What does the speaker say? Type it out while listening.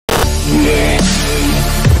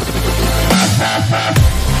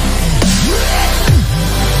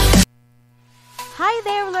Hi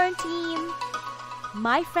there, Learn Team!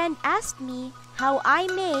 My friend asked me how I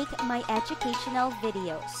make my educational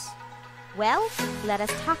videos. Well, let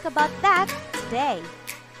us talk about that today.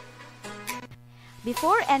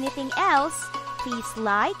 Before anything else, please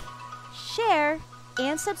like, share,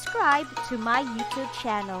 and subscribe to my YouTube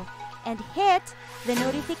channel and hit the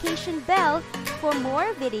notification bell for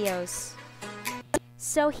more videos.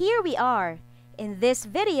 So here we are. In this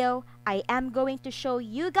video, I am going to show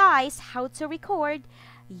you guys how to record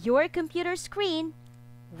your computer screen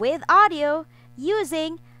with audio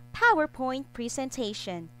using PowerPoint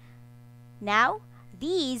presentation. Now,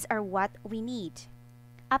 these are what we need.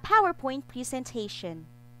 A PowerPoint presentation,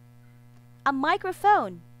 a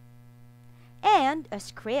microphone, and a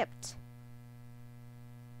script.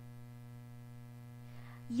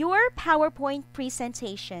 Your PowerPoint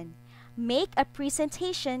presentation. Make a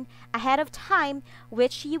presentation ahead of time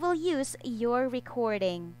which you will use your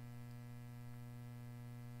recording.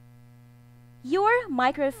 Your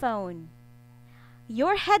microphone.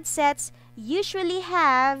 Your headsets usually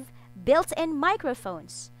have built-in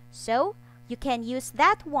microphones, so you can use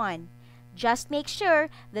that one. Just make sure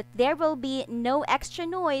that there will be no extra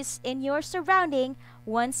noise in your surrounding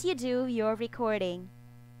once you do your recording.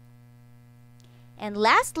 And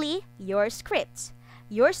lastly, your script.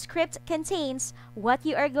 Your script contains what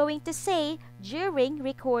you are going to say during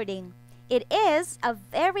recording. It is a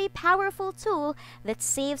very powerful tool that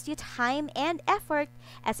saves you time and effort,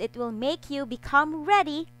 as it will make you become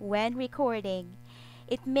ready when recording.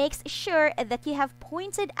 It makes sure that you have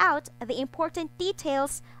pointed out the important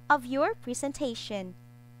details of your presentation.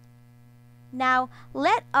 Now,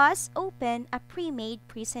 let us open a pre-made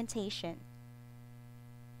presentation.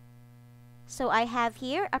 So I have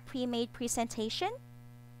here a pre-made presentation.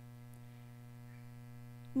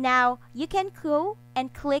 Now, you can go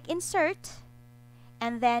and click Insert,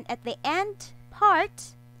 and then at the end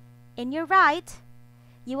part, in your right,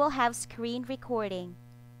 you will have Screen Recording.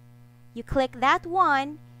 You click that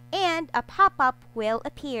one, and a pop-up will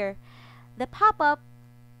appear. The pop-up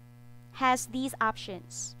has these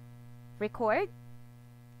options: Record,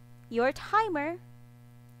 Your Timer,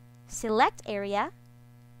 Select Area,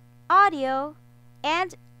 Audio,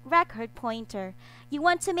 and Record Pointer. You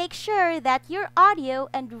want to make sure that your audio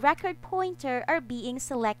and record pointer are being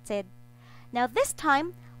selected. Now this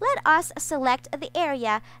time, let us select the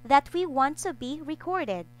area that we want to be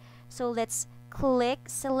recorded. So let's click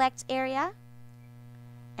Select Area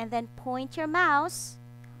and then point your mouse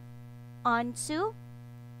onto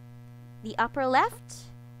the upper left,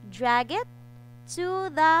 drag it to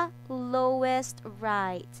the lowest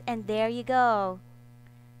right, and there you go.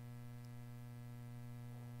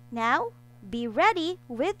 Now, be ready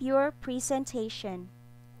with your presentation.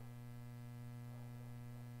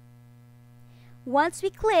 Once we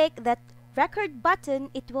click that record button,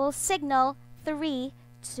 it will signal 3,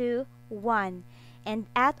 2, 1. And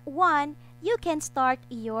at 1, you can start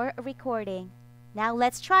your recording. Now,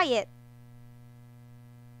 let's try it.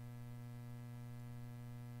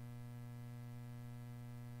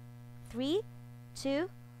 Three, 2,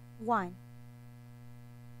 1.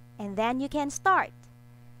 And then you can start.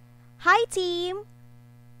 Hi team!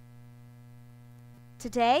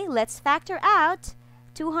 Today, let's factor out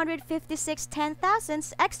 256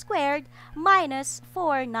 10,000ths x squared minus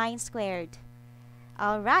 4 9 squared.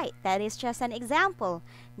 Alright, that is just an example.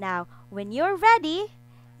 Now, when you're ready,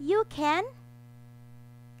 you can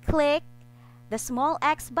click the small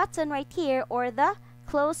X button right here or the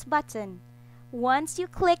close button. Once you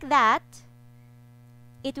click that,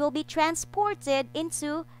 it will be transported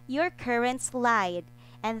into your current slide.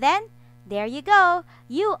 And then, there you go.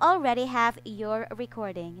 You already have your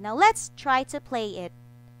recording. Now, let's try to play it.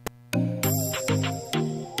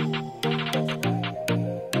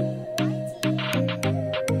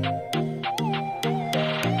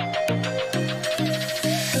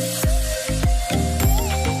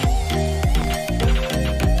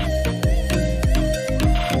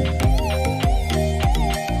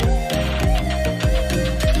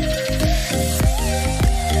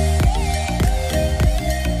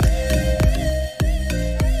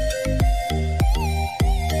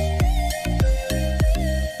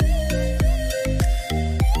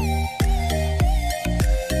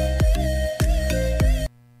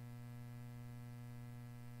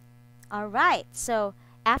 Alright, so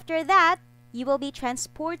after that, you will be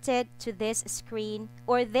transported to this screen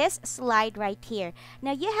or this slide right here.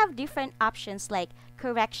 Now, you have different options like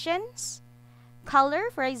corrections,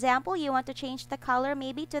 color. For example, you want to change the color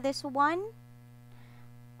maybe to this one.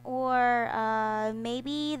 or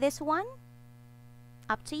maybe this one.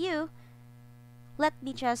 Up to you. Let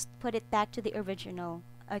me just put it back to the original.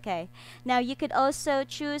 Okay. Now you could also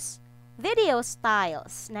choose video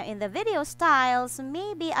styles. Now in the video styles,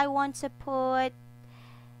 maybe I want to put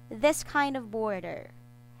this kind of border.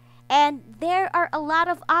 And there are a lot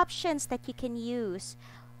of options that you can use.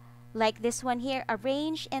 Like this one here,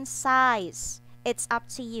 arrange and size. It's up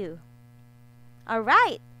to you.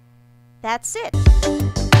 Alright, that's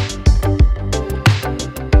it.